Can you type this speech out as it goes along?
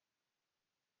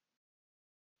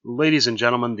Ladies and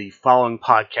gentlemen, the following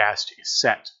podcast is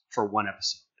set for one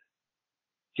episode.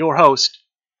 Your host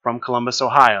from Columbus,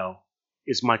 Ohio,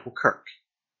 is Michael Kirk.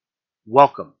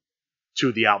 Welcome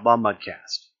to the Outlaw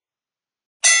Mudcast.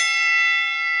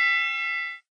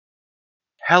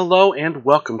 Hello and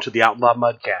welcome to the Outlaw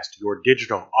Mudcast, your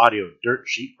digital audio dirt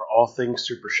sheet for all things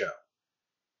Super Show.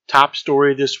 Top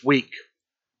story this week,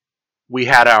 we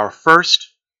had our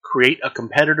first Create a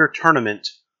Competitor tournament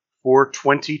for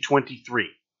 2023.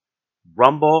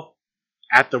 Rumble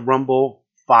at the Rumble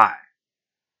 5.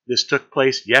 This took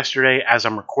place yesterday as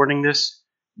I'm recording this,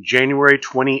 January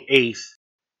 28th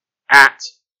at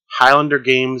Highlander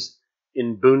Games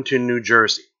in Boonton, New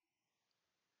Jersey.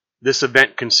 This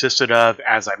event consisted of,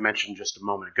 as I mentioned just a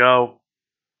moment ago,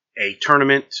 a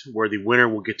tournament where the winner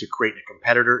will get to create a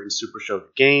competitor in Super Show the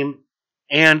Game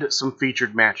and some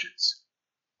featured matches.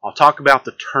 I'll talk about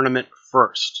the tournament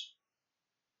first.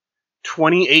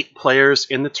 28 players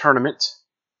in the tournament.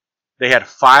 They had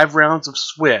 5 rounds of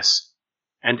Swiss,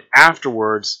 and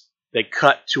afterwards they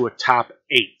cut to a top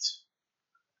 8.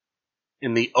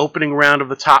 In the opening round of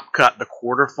the top cut, the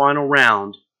quarterfinal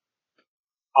round,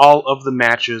 all of the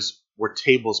matches were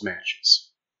tables matches.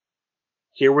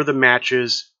 Here were the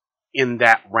matches in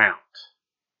that round.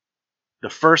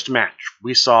 The first match,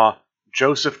 we saw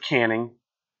Joseph Canning,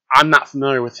 I'm not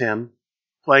familiar with him,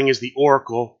 playing as the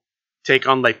Oracle, take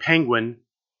on Le Penguin,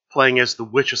 playing as the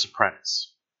Witch's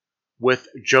Apprentice, with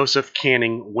Joseph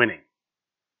Canning winning.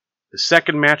 The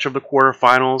second match of the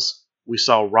quarterfinals, we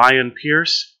saw Ryan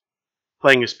Pierce,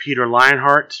 playing as Peter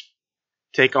Lionheart,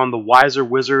 take on the Wiser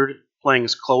Wizard, playing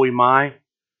as Chloe Mai,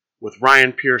 with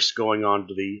Ryan Pierce going on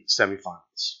to the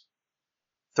semifinals.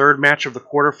 Third match of the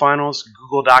quarterfinals,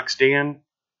 Google Docs Dan,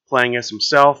 playing as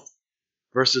himself,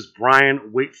 versus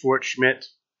Brian Waitfort Schmidt,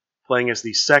 playing as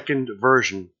the second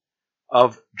version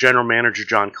of General Manager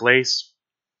John Calais,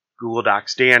 Google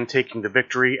Docs Dan taking the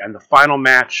victory, and the final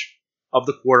match of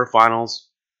the quarterfinals,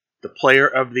 the Player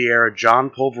of the Era John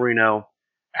Polverino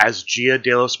as Gia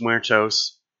de los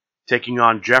Muertos, taking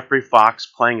on Jeffrey Fox,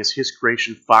 playing as his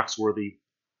creation Foxworthy,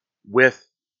 with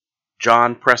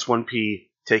John Press 1P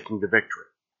taking the victory.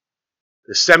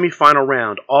 The semifinal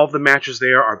round, all of the matches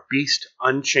there are Beast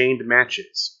Unchained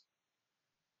matches.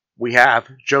 We have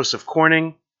Joseph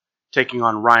Corning taking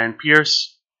on Ryan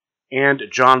Pierce, and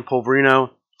John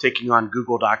Polverino taking on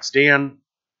Google Docs Dan.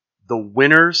 The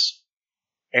winners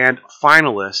and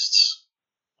finalists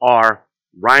are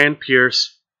Ryan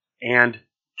Pierce and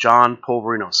John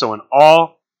Polverino. So in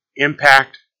all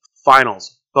Impact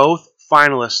finals, both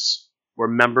finalists were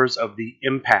members of the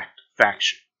Impact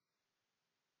faction.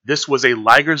 This was a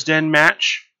Liger's Den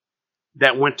match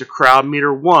that went to Crowd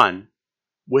Meter 1,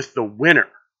 with the winner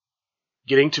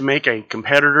getting to make a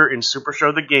competitor in Super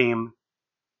Show the Game,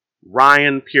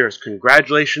 Ryan Pierce.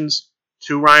 Congratulations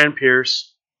to Ryan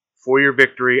Pierce for your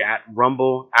victory at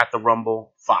the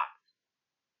Rumble 5.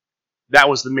 That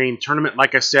was the main tournament.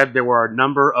 Like I said, there were a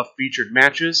number of featured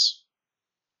matches.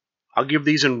 I'll give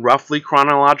these in roughly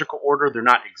chronological order.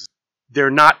 They're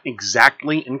not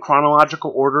exactly in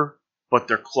chronological order, but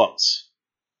they're close.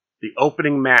 The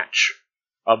opening match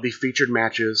of the featured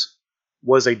matches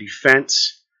was a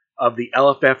defense of the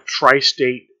LFF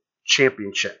Tri-State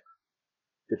Championship.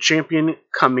 The champion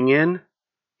coming in,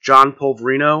 John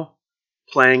Polverino,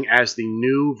 playing as the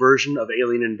new version of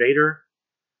Alien Invader,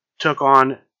 took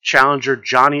on challenger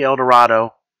Johnny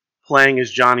Eldorado, playing as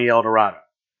Johnny Eldorado.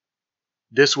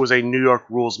 This was a New York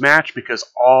rules match because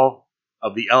all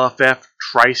of the LFF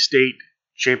Tri-State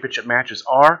Championship matches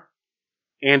are,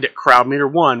 and at Crowd Meter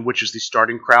 1, which is the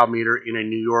starting crowd meter in a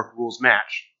New York rules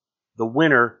match, the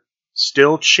winner,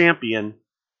 still champion,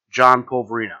 John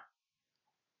Polverino.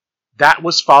 That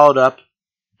was followed up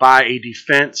by a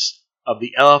defense of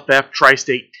the LFF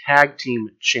Tri-State Tag Team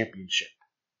Championship.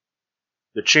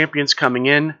 The champions coming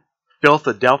in,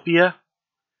 Philadelphia,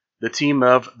 the team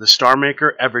of the Star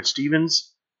Maker Everett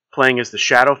Stevens, playing as the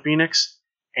Shadow Phoenix,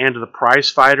 and the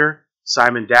prize fighter,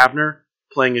 Simon Davner,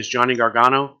 playing as Johnny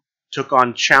Gargano, took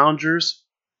on challengers,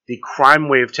 the Crime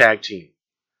Wave Tag Team,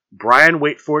 Brian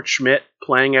Waitfort Schmidt,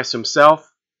 playing as himself,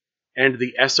 and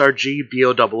the SRG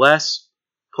BOSS,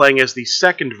 playing as the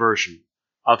second version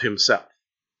of himself.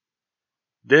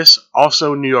 This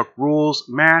also New York rules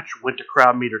match went to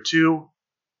Crowd Meter 2.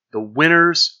 The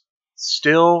winners,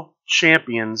 still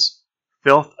champions,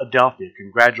 Philadelphia.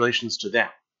 Congratulations to them.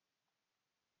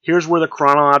 Here's where the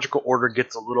chronological order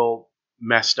gets a little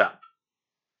messed up.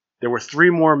 There were 3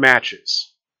 more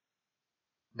matches.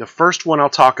 The first one I'll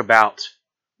talk about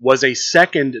was a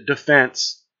second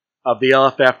defense of the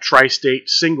LFF Tri-State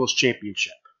Singles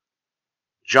Championship.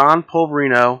 John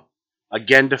Polverino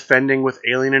again defending with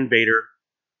Alien Invader,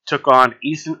 took on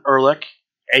Ethan Ehrlich,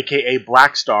 aka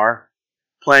Black Star,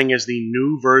 playing as the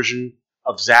new version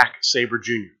of Zack Sabre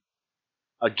Jr.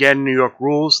 Again, New York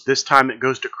rules. This time it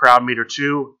goes to Crowd Meter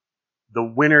 2. The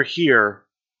winner here,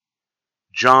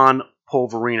 John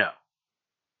Polverino.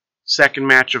 Second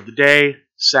match of the day,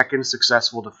 second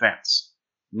successful defense.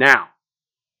 Now,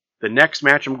 the next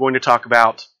match I'm going to talk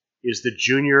about is the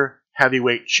Junior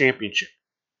Heavyweight Championship.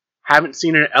 Haven't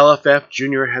seen an LFF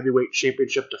Junior Heavyweight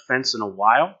Championship defense in a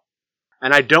while,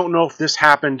 and I don't know if this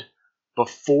happened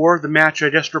before the match I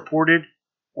just reported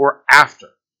or after,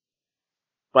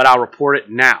 but I'll report it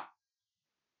now.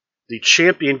 The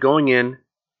champion going in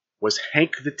was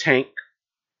Hank the Tank.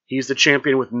 He's the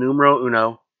champion with numero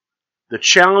uno. The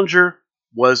challenger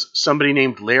was somebody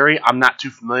named Larry. I'm not too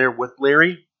familiar with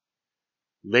Larry.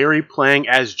 Larry playing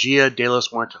as Gia de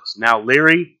los Muertos. Now,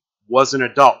 Larry was an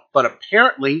adult, but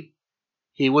apparently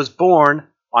he was born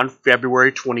on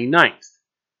February 29th.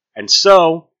 And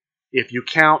so, if you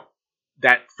count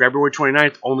that February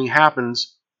 29th only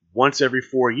happens once every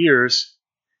 4 years,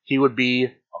 he would be,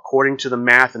 according to the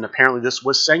math, and apparently this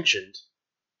was sanctioned,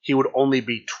 he would only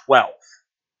be 12.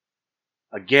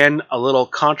 Again, a little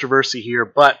controversy here,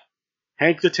 but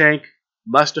Hank the Tank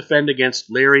must defend against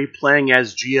Larry playing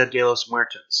as Gia de los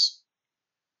Muertos.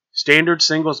 Standard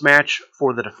singles match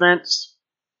for the defense.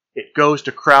 It goes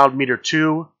to Crowd Meter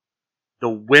 2. The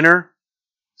winner,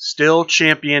 still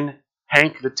champion,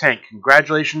 Hank the Tank.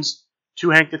 Congratulations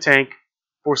to Hank the Tank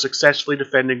for successfully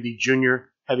defending the Junior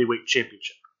Heavyweight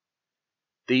Championship.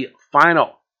 The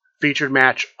final featured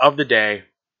match of the day,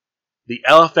 the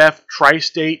LFF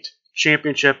Tri-State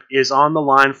Championship is on the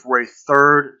line for a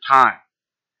third time.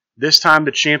 This time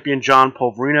the champion John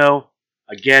Polverino,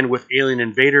 again with Alien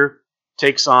Invader,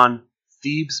 takes on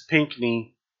Thebes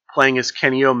Pinkney playing as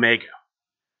Kenny Omega.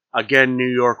 Again, New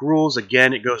York rules.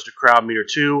 Again, it goes to Crowd Meter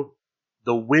 2.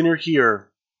 The winner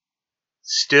here,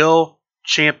 still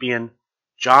champion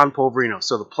John Polverino.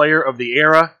 So the player of the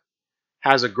era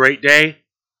has a great day.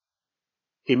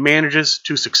 He manages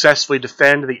to successfully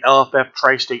defend the LFF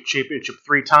Tri-State Championship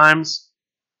 3 times,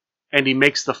 and he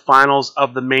makes the finals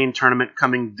of the main tournament,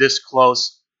 coming this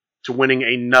close to winning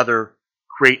another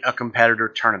Create a Competitor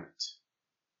tournament.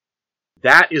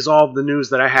 That is all the news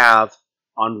that I have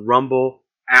on Rumble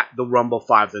at the Rumble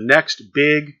 5. The next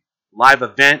big live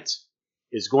event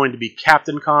is going to be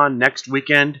Captain Con next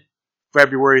weekend,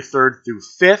 February 3rd through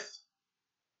 5th.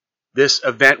 This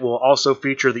event will also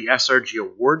feature the SRG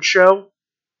Award Show.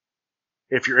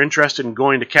 If you're interested in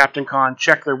going to Captain Con,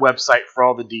 check their website for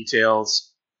all the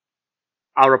details.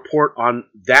 I'll report on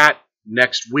that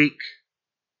next week,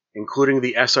 including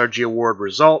the SRG Award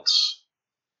results,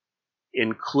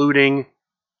 including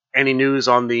any news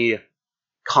on the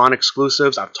con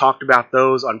exclusives. I've talked about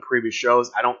those on previous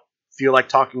shows. I don't feel like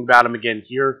talking about them again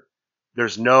here.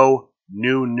 There's no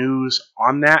new news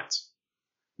on that.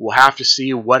 We'll have to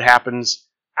see what happens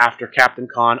after Captain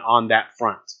Con on that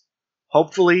front.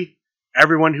 Hopefully,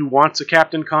 everyone who wants a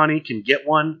Captain Connie can get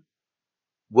one.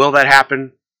 Will that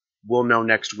happen? We'll know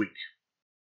next week.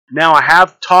 Now, I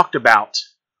have talked about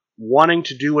wanting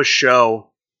to do a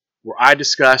show where I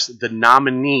discuss the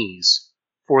nominees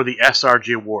for the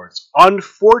SRG Awards.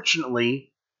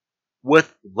 Unfortunately,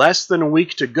 with less than a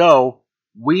week to go,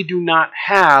 we do not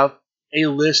have a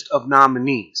list of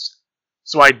nominees.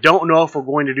 So I don't know if we're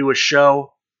going to do a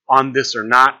show on this or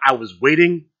not. I was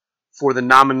waiting for the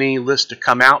nominee list to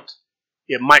come out.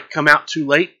 It might come out too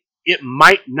late. It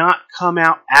might not come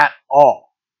out at all.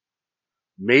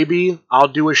 Maybe I'll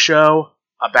do a show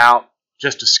about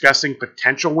just discussing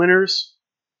potential winners.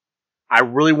 I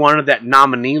really wanted that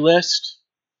nominee list,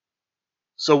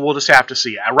 so we'll just have to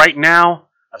see. Right now,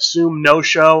 assume no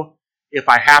show. If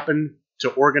I happen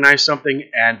to organize something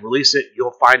and release it,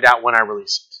 you'll find out when I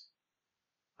release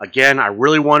it. Again, I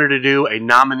really wanted to do a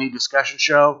nominee discussion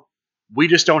show. We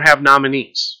just don't have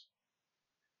nominees.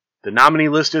 The nominee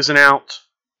list isn't out,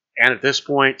 and at this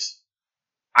point,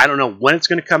 I don't know when it's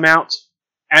going to come out,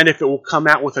 and if it will come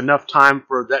out with enough time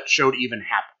for that show to even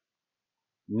happen.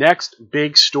 Next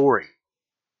big story.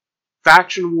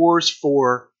 Faction Wars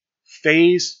 4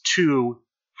 Phase 2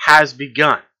 has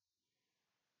begun.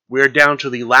 We are down to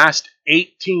the last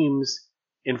 8 teams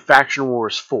in Faction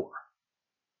Wars 4.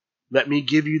 Let me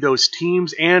give you those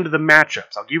teams and the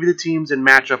matchups. I'll give you the teams in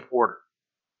matchup order.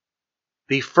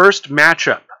 The first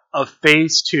matchup of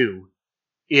Phase 2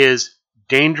 is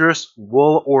Dangerous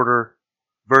Wool Order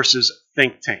versus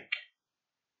Think Tank.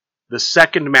 The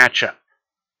second matchup,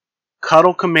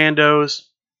 Cuddle Commandos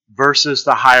versus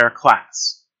the Higher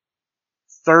Class.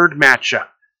 Third matchup,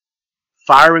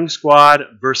 Firing Squad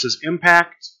versus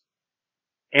Impact.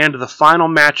 And the final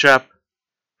matchup,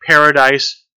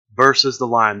 Paradise versus the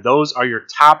Line. Those are your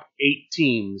top 8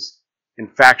 teams in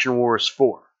Faction Wars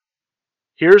 4.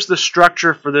 Here's the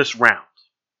structure for this round.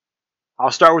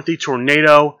 I'll start with the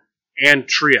Tornado and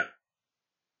Trio.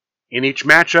 In each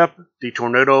matchup, the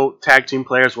Tornado tag team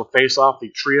players will face off.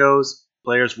 The Trios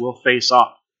players will face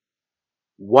off.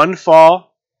 One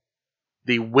fall,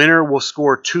 the winner will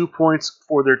score 2 points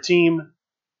for their team.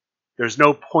 There's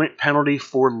no point penalty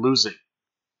for losing.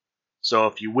 So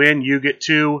if you win, you get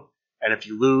 2, and if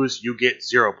you lose, you get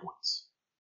 0 points.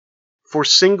 For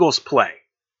singles play,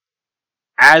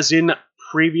 as in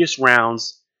previous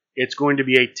rounds, it's going to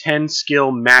be a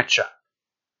 10-skill matchup,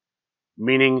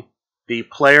 meaning the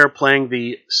player playing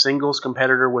the singles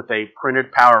competitor with a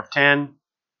printed power of 10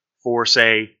 for,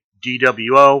 say,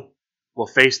 DWO will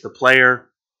face the player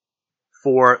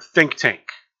for Think Tank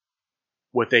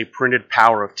with a printed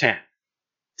power of 10.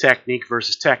 Technique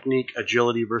versus technique,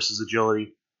 agility versus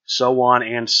agility, so on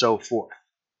and so forth.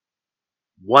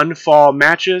 One fall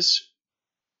matches,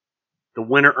 the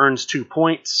winner earns 2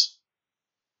 points.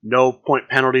 No point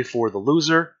penalty for the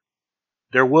loser.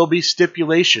 There will be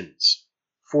stipulations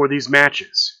for these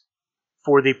matches.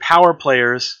 For the power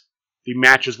players, the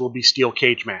matches will be steel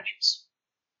cage matches.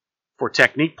 For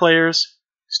technique players,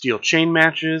 steel chain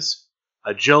matches,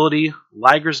 agility,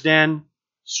 Liger's Den,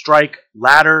 strike,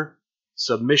 ladder,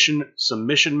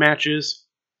 submission matches,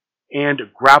 and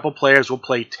grapple players will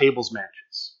play tables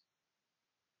matches.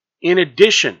 In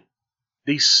addition,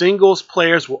 the singles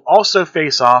players will also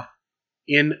face off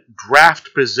in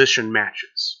draft position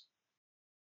matches.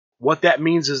 What that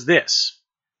means is this.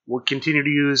 We'll continue to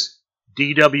use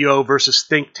DWO versus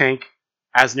Think Tank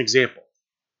as an example.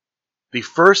 The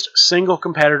first single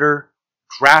competitor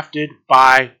drafted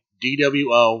by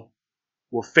DWO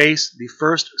will face the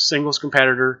first singles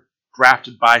competitor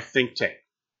drafted by Think Tank.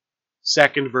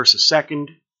 Second versus second,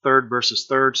 third versus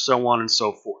third, so on and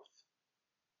so forth.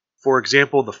 For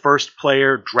example, the first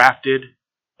player drafted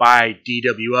by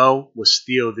DWO was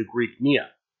Theo the Greek Nia.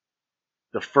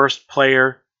 The first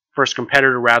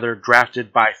competitor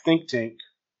drafted by Think Tank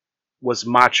was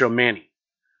Macho Manny.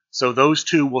 So those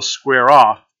two will square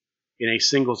off in a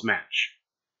singles match.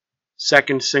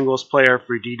 Second singles player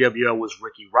for DWO was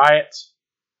Ricky Riot.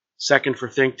 Second for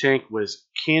Think Tank was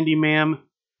Candyman.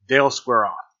 They'll square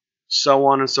off. So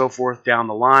on and so forth down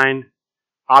the line.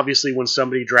 Obviously, when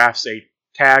somebody drafts a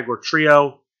tag or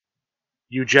trio,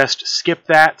 you just skip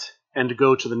that and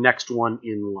go to the next one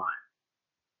in line.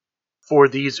 For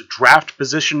these draft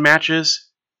position matches,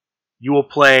 you will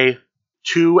play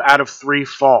 2 out of 3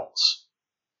 falls.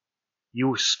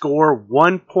 You score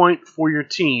 1 point for your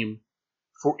team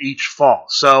for each fall.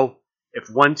 So, if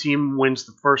one team wins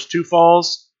the first 2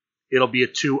 falls, it'll be a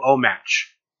 2-0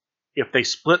 match. If they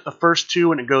split the first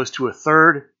 2 and it goes to a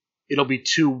third, it'll be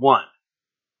 2-1.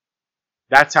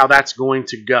 That's how that's going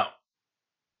to go.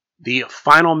 The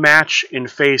final match in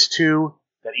Phase 2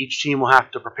 that each team will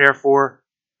have to prepare for,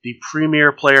 the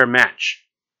Premier Player match.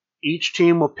 Each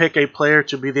team will pick a player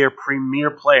to be their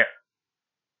Premier Player.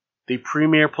 The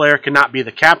Premier Player cannot be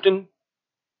the captain.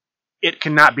 It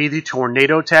cannot be the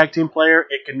Tornado Tag Team player.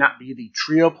 It cannot be the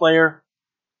Trio player.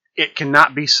 It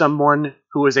cannot be someone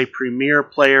who is a Premier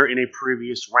Player in a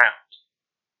previous round.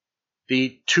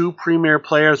 The 2 Premier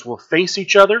Players will face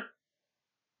each other.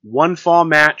 1 fall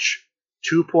match,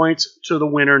 2 points to the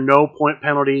winner, no point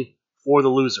penalty for the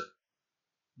loser.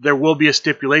 There will be a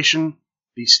stipulation.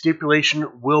 The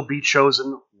stipulation will be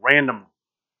chosen randomly.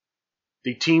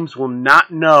 The teams will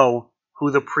not know who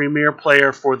the Premier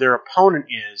Player for their opponent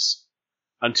is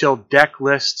until deck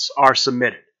lists are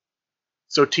submitted.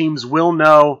 So teams will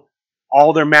know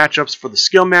all their matchups for the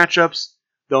skill matchups.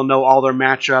 They'll know all their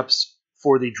matchups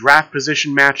for the draft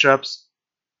position matchups.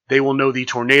 They will know the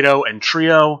Tornado and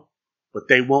Trio, but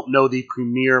they won't know the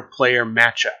Premier Player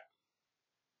matchup.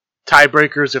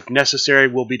 Tiebreakers, if necessary,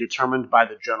 will be determined by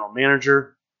the general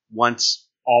manager once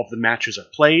all of the matches are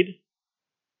played.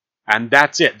 And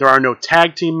that's it. There are no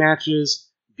tag team matches.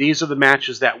 These are the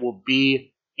matches that will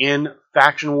be in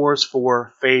Faction Wars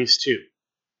 4 Phase 2.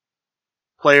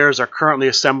 Players are currently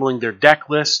assembling their deck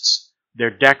lists. Their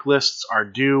deck lists are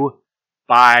due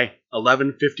by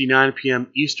 11:59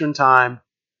 p.m. Eastern Time,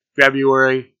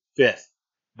 February 5th.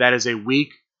 That is a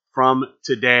week from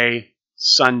today,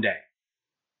 Sunday.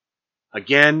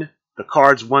 Again, the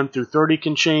cards 1 through 30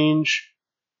 can change.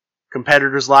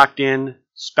 Competitors locked in.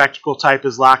 Spectacle type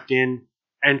is locked in.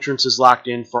 Entrance is locked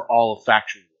in for all of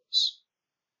Faction Wars.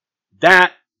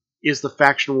 That is the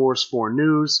Faction Wars 4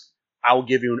 news. I will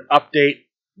give you an update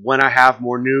when I have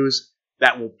more news.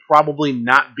 That will probably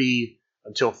not be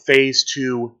until Phase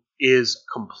 2 is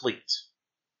complete.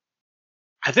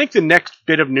 I think the next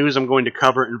bit of news I'm going to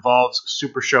cover involves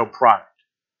Super Show product.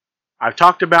 I've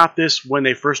talked about this when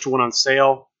they first went on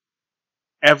sale.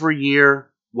 Every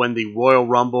year when the Royal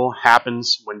Rumble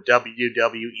happens, when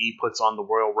WWE puts on the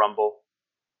Royal Rumble,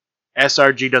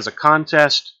 SRG does a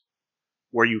contest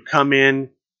where you come in,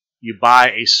 you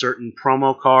buy a certain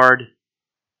promo card,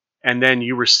 and then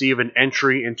you receive an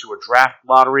entry into a draft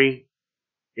lottery.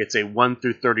 It's a 1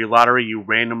 through 30 lottery. You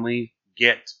randomly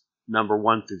get number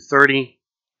 1 through 30.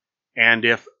 And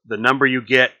if the number you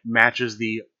get matches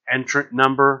the entrant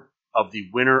number of the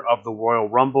winner of the Royal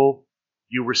Rumble,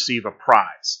 you receive a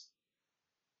prize.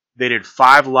 They did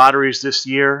 5 lotteries this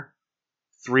year,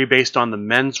 3 based on the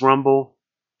men's Rumble,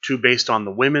 2 based on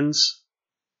the women's.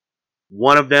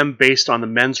 One of them, based on the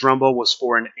men's Rumble, was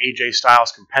for an AJ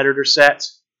Styles competitor set.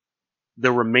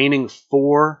 The remaining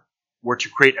 4 were to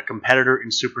create a competitor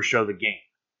in Super Show the Game.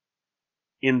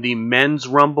 In the men's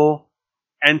Rumble,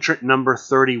 entrant number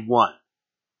 31.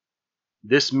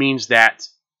 This means that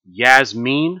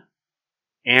Yasmin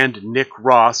and Nick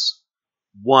Ross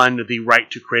won the right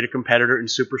to create a competitor in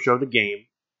Super Show the Game.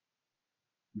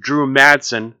 Drew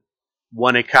Madsen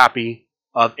won a copy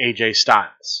of AJ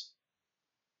Styles.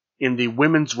 In the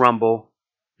Women's Rumble,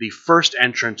 the first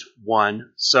entrant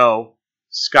won, so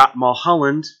Scott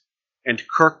Mulholland and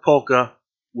Kirk Polka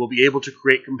will be able to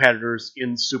create competitors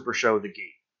in Super Show the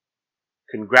Game.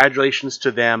 Congratulations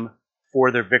to them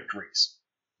for their victories.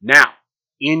 Now,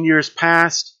 in years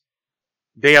past,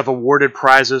 they have awarded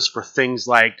prizes for things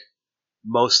like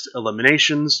most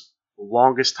eliminations,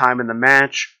 longest time in the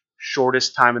match,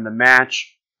 shortest time in the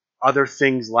match, other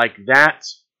things like that.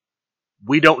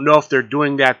 We don't know if they're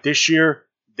doing that this year.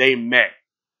 They may.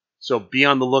 So be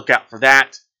on the lookout for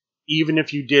that. Even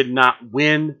if you did not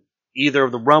win either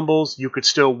of the Rumbles, you could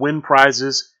still win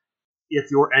prizes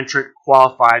if your entrant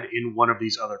qualified in one of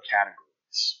these other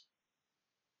categories.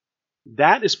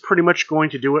 That is pretty much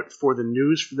going to do it for the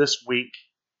news for this week.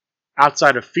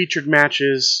 Outside of featured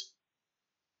matches,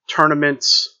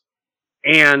 tournaments,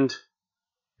 and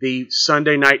the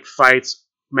Sunday Night Fights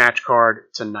match card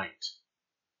tonight.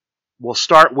 We'll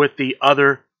start with the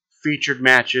other featured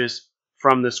matches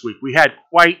from this week. We had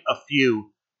quite a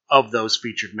few of those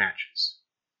featured matches.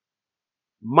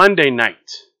 Monday night,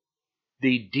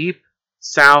 the Deep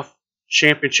South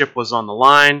Championship was on the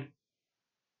line.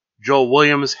 Joel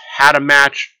Williams had a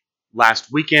match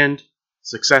last weekend,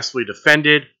 successfully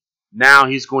defended. Now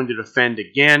he's going to defend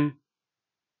again.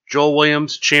 Joel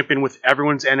Williams, champion with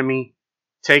everyone's enemy,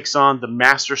 takes on the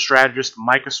master strategist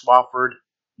Micah Swafford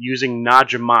using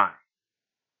Najimai.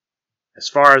 As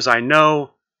far as I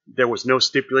know, there was no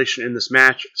stipulation in this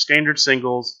match. Standard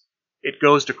singles. It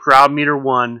goes to crowd meter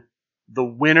 1. The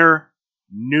winner,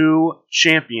 new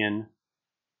champion,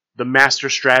 the master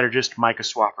strategist Micah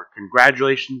Swafford.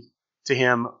 Congratulations to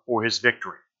him for his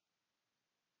victory.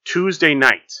 Tuesday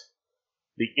night,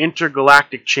 the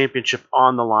Intergalactic Championship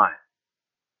on the line.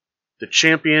 The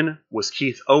champion was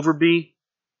Keith Overby.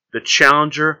 The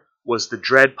challenger was the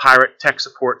Dread Pirate tech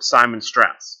support Simon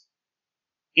Strauss.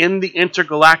 In the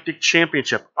Intergalactic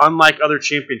Championship, unlike other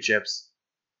championships,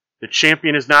 the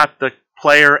champion is not the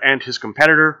player and his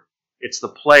competitor. It's the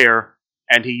player,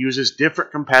 and he uses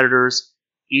different competitors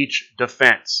each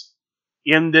defense.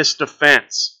 In this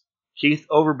defense, Keith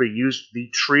Overby used the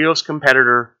trios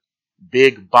competitor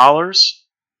Big Ballers.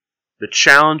 The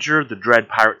challenger, the Dread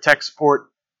Pirate tech support,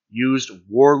 used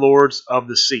Warlords of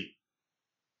the Sea.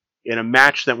 In a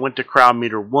match that went to crowd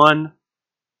meter 1,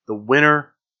 the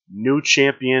winner, new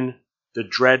champion, the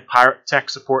Dread Pirate tech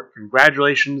support.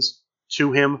 Congratulations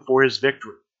to him for his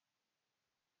victory.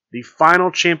 The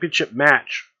final championship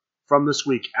match from this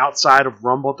week outside of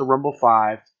Rumble at the Rumble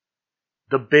 5,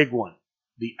 the big one,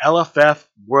 the LFF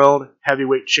World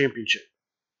Heavyweight Championship.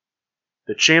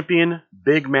 The champion,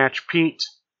 Big Match Pete,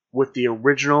 with the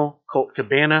original Colt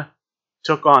Cabana,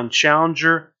 took on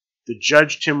challenger, the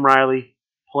Judge Tim Riley,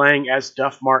 playing as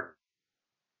Duff Martin.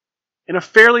 In a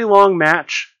fairly long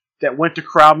match that went to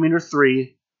crowd meter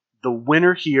 3, the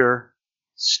winner here,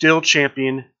 still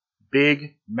champion,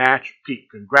 Big Match Pete.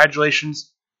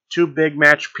 Congratulations to Big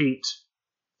Match Pete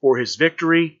for his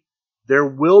victory. There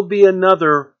will be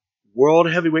another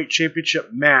World Heavyweight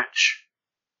Championship match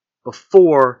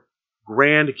before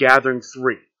Grand Gathering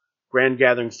 3. Grand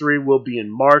Gathering 3 will be in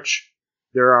March.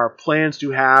 There are plans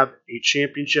to have a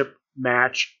championship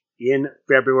match in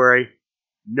February.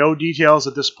 No details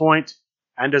at this point,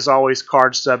 and as always,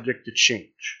 cards subject to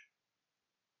change.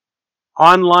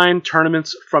 Online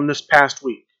tournaments from this past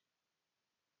week.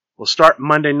 We'll start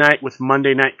Monday night with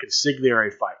Monday night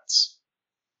consigliere fights.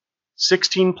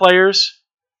 16 players,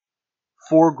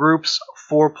 4 groups,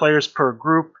 4 players per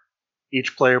group.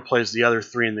 Each player plays the other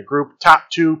 3 in the group. Top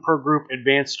 2 per group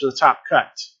advance to the top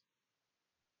cut.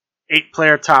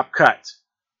 8-player top cut.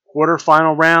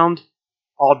 Quarterfinal round,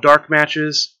 all dark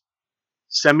matches.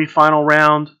 Semifinal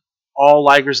round, all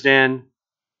Liger's Den.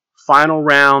 Final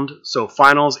round, so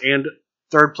finals and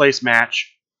third place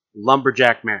match,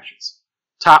 lumberjack matches.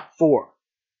 Top 4.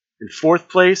 In 4th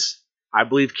place, I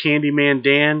believe Candyman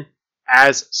Dan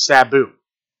as Sabu.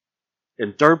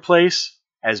 In 3rd place,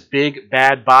 as Big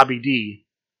Bad Bobby D,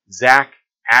 Zach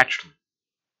Atchley.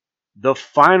 The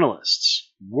finalists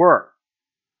were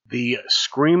the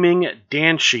Screaming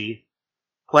Danshi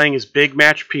playing as Big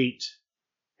Match Pete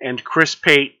and Chris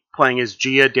Pate playing as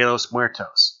Gia de los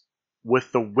Muertos.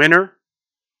 With the winner,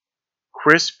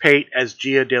 Chris Pate as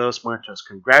Gia de los Muertos.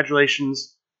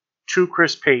 Congratulations to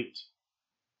Chris Pate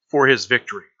for his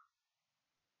victory.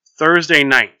 Thursday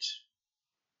night,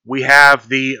 we have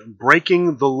the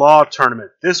Breaking the Law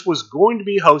tournament. This was going to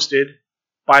be hosted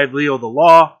by Leo the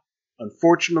Law.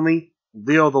 Unfortunately,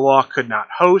 Leo the Law could not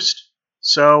host,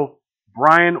 so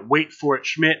Brian Wait For It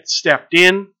Schmidt stepped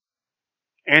in,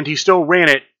 and he still ran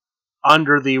it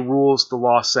under the rules the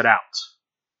law set out.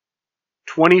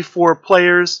 24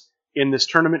 players in this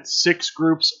tournament, 6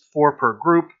 groups, 4 per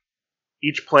group.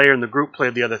 Each player in the group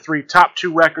played the other 3. Top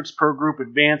 2 records per group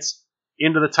advance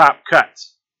into the top cut.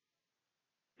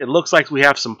 It looks like we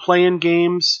have some play-in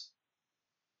games.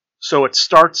 So it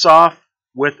starts off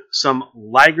with some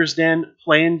Liger's Den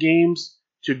play-in games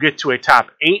to get to a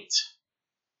top 8.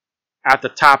 At the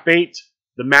top 8,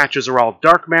 the matches are all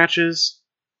dark matches.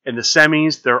 In the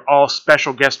semis, they're all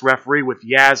special guest referee with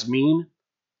Yasmin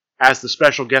as the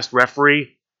special guest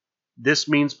referee. This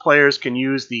means players can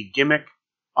use the gimmick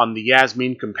on the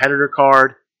Yasmin competitor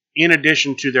card in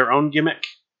addition to their own gimmick.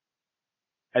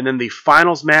 And then the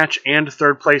finals match and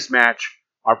third place match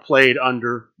are played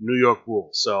under New York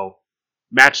rules. So,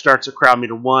 match starts at crowd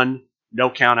meter 1, no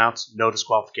countouts, no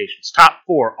disqualifications. Top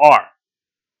 4 are,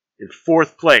 in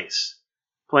 4th place,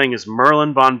 playing as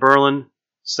Merlin Von Berlin,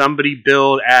 somebody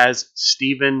billed as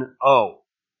Stephen O.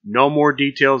 No more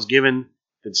details given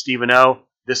than Stephen O.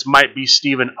 This might be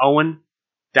Stephen Owen.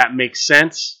 That makes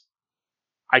sense.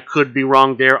 I could be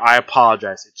wrong there. I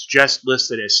apologize. It's just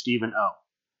listed as Stephen O.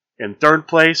 In 3rd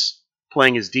place,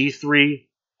 playing as D3,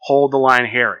 Hold the Line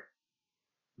Harry.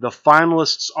 The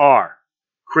finalists are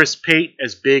Chris Pate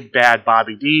as Big Bad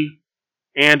Bobby D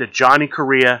and Johnny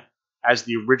Correa as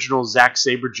the original Zack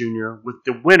Sabre Jr. with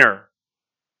the winner,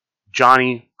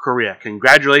 Johnny Correa.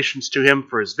 Congratulations to him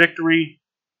for his victory.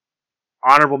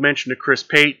 Honorable mention to Chris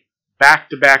Pate.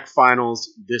 Back-to-back finals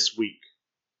this week.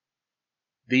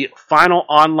 The final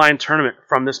online tournament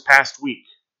from this past week.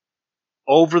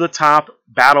 Over the Top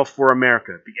Battle for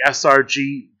America. The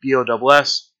SRG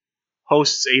BOSS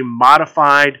hosts a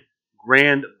modified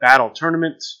Grand Battle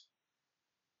Tournament.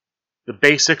 The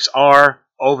basics are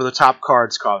over the top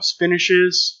cards cause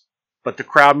finishes, but the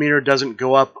crowd meter doesn't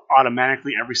go up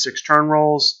automatically every 6 turn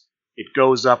rolls. It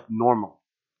goes up normal.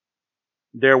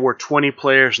 There were 20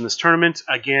 players in this tournament.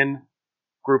 Again,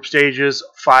 group stages,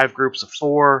 5 groups of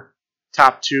 4.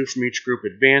 Top 2 from each group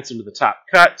advance into the top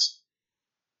cut.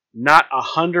 Not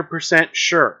 100%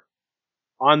 sure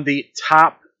on the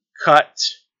top cut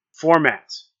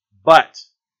format, but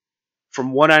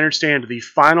from what I understand, the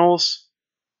finals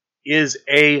is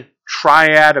a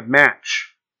triad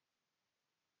match.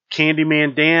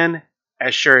 Candyman Dan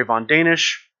as Sherry Von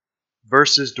Danish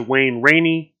versus Dwayne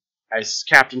Rainey as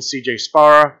Captain CJ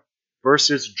Sparrow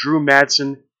versus Drew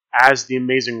Madsen as the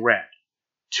Amazing Red.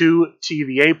 2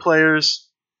 TVA players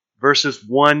versus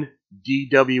 1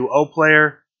 DWO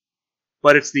player,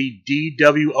 but it's the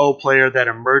DWO player that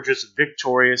emerges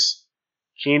victorious.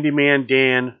 Candyman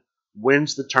Dan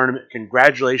wins the tournament.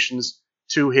 Congratulations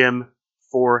to him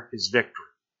for his victory.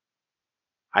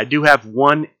 I do have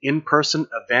one in-person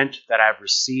event that I've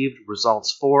received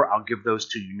results for. I'll give those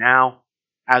to you now.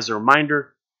 As a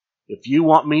reminder, if you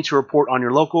want me to report on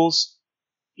your locals,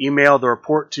 email the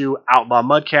report to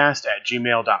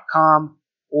outlawmudcast@gmail.com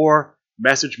or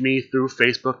message me through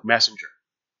Facebook Messenger.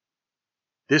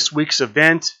 This week's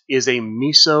event is a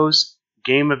Misos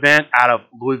game event out of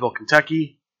Louisville,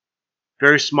 Kentucky.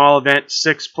 Very small event,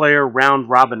 6-player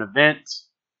round-robin event.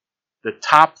 The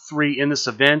top 3 in this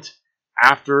event,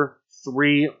 after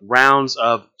 3 rounds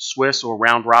of Swiss or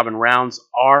round-robin rounds,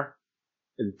 are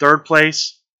in 3rd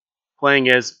place, playing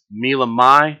as Mila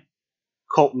Mai,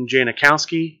 Colton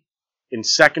Janikowski. In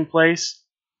 2nd place,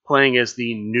 playing as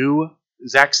the new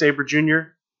Zack Sabre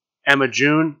Jr., Emma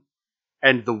June.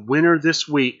 And the winner this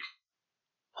week,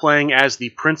 playing as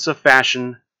the Prince of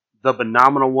Fashion, the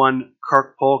phenomenal one,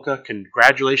 Kirk Polka.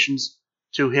 Congratulations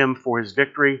to him for his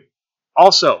victory.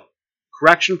 Also,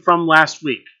 Correction from last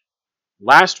week.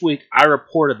 Last week, I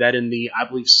reported that in the, I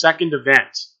believe, second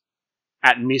event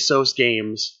at Misos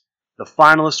Games, the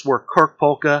finalists were Kirk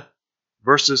Polka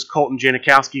versus Colton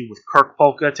Janikowski, with Kirk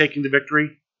Polka taking the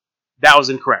victory. That was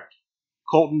incorrect.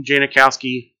 Colton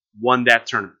Janikowski won that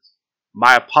tournament.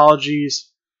 My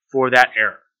apologies for that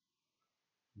error.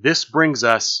 This brings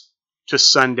us to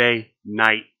Sunday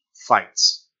night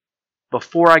fights.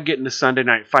 Before I get into Sunday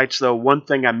night fights, though, one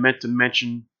thing I meant to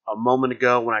mention a moment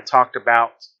ago when I talked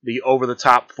about the Over the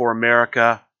Top for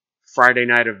America Friday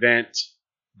night event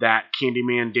that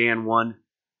Candyman Dan won.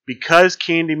 Because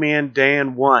Candyman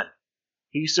Dan won,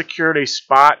 he secured a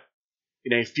spot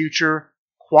in a future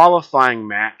qualifying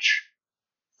match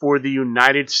for the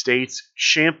United States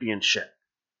Championship.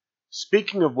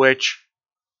 Speaking of which,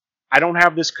 I don't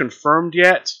have this confirmed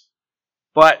yet,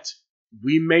 but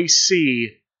we may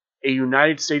see a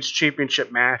United States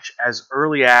Championship match as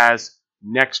early as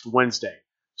next Wednesday.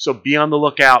 So be on the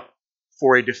lookout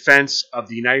for a defense of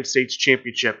the United States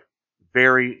Championship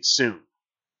very soon.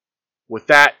 With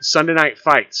that, Sunday night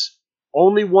fights.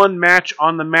 Only one match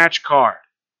on the match card.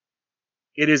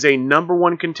 It is a number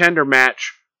one contender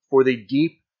match for the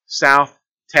Deep South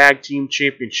Tag Team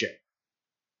Championship.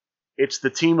 It's the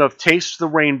team of Taste the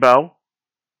Rainbow,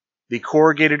 the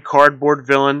Corrugated Cardboard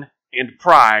Villain, and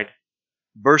Pride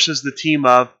versus the team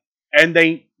of, and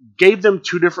they gave them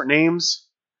two different names,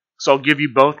 so I'll give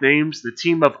you both names, the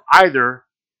team of either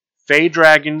Fey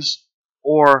Dragons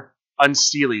or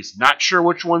Unseelies. Not sure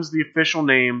which one's the official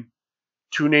name.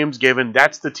 Two names given.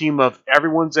 That's the team of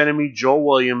Everyone's Enemy Joel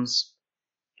Williams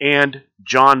and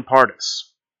John Pardis.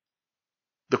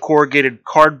 The Corrugated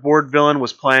Cardboard Villain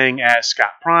was playing as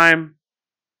Scott Prime.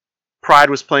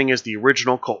 Pride was playing as the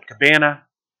original Colt Cabana.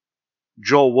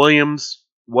 Joel Williams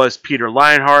was Peter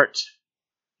Lionheart.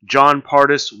 John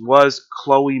Pardis was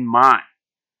Chloe Mai.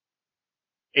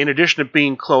 In addition to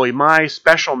being Chloe Mai,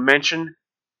 special mention,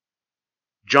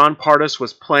 John Pardis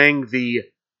was playing the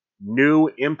new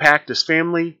Impactus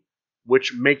family,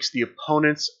 which makes the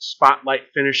opponent's spotlight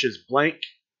finishes blank.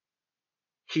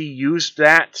 He used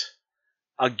that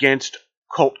against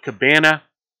Colt Cabana.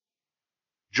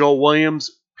 Joel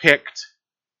Williams picked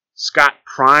Scott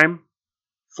Prime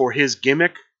for his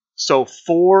gimmick. So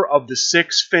 4 of the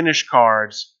 6 finish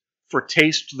cards for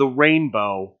Taste the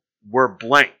Rainbow were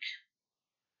blank.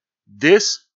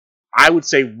 This, I would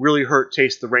say, really hurt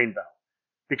Taste the Rainbow,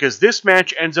 because this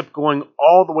match ends up going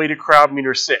all the way to crowd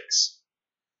meter 6.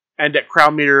 And at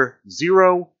crowd meter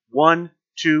 0, 1,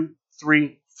 2,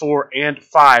 3, 4, and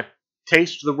 5,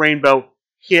 Taste the Rainbow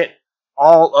hit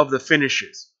all of the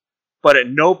finishes. But at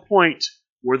no point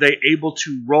were they able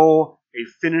to roll a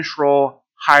finish roll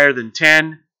higher than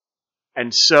 10.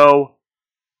 And so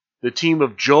the team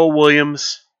of Joel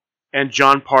Williams and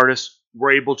John Pardis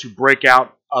were able to break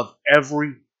out of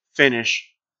every finish.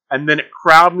 And then at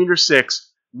crowd meter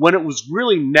 6, when it was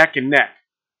really neck and neck,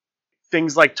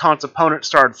 things like Taunt's opponent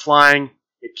started flying.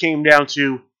 It came down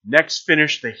to next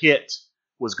finish, the hit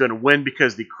was going to win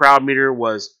because the crowd meter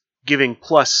was giving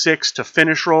 +6 to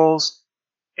finish rolls,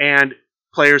 and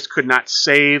players could not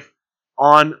save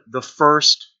on the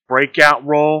first breakout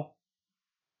roll.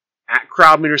 At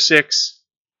crowd meter 6,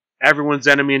 Everyone's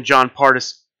Enemy and John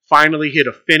Pardis finally hit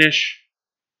a finish.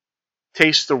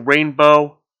 Taste the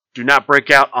Rainbow do not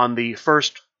break out on the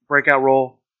first breakout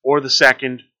roll, or the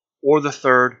second, or the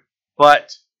third,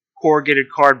 but Corrugated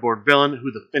Cardboard Villain, who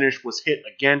the finish was hit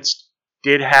against,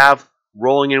 did have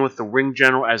rolling in with the Ring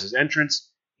General as his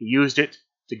entrance. He used it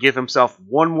to give himself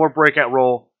one more breakout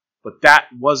roll, but that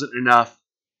wasn't enough.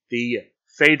 The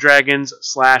Fey Dragons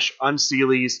 /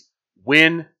 Unseelies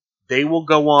win. They will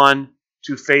go on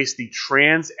to face the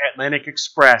Transatlantic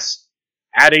Express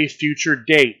at a future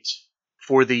date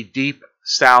for the Deep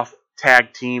South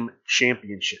Tag Team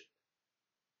Championship.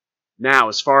 Now,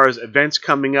 as far as events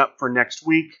coming up for next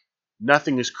week,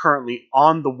 nothing is currently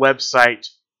on the website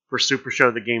for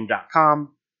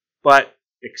SuperShowTheGame.com, but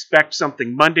expect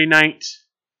something Monday night.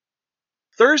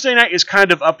 Thursday night is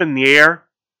kind of up in the air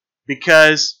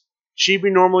because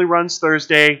Chibi normally runs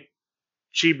Thursday.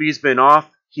 Chibi's been off.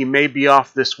 He may be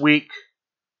off this week.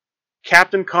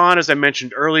 Captain Con, as I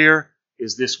mentioned earlier,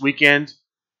 is this weekend.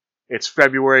 It's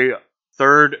February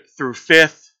 3rd through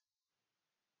 5th.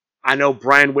 I know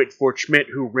Brian Whitford Schmidt,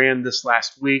 who ran this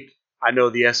last week. I know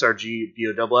the SRG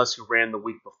BOSS, who ran the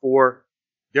week before.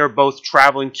 They're both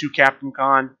traveling to Captain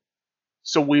Con.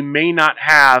 So we may not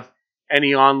have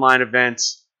any online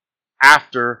events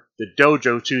after the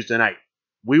dojo Tuesday night.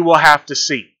 We will have to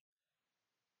see.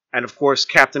 And of course,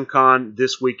 Captain Con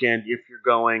this weekend, if you're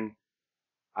going,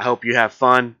 I hope you have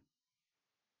fun.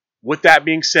 With that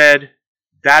being said,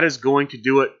 that is going to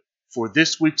do it for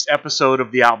this week's episode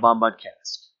of the Outlaw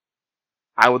Mudcast.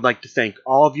 I would like to thank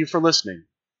all of you for listening,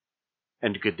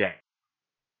 and good day.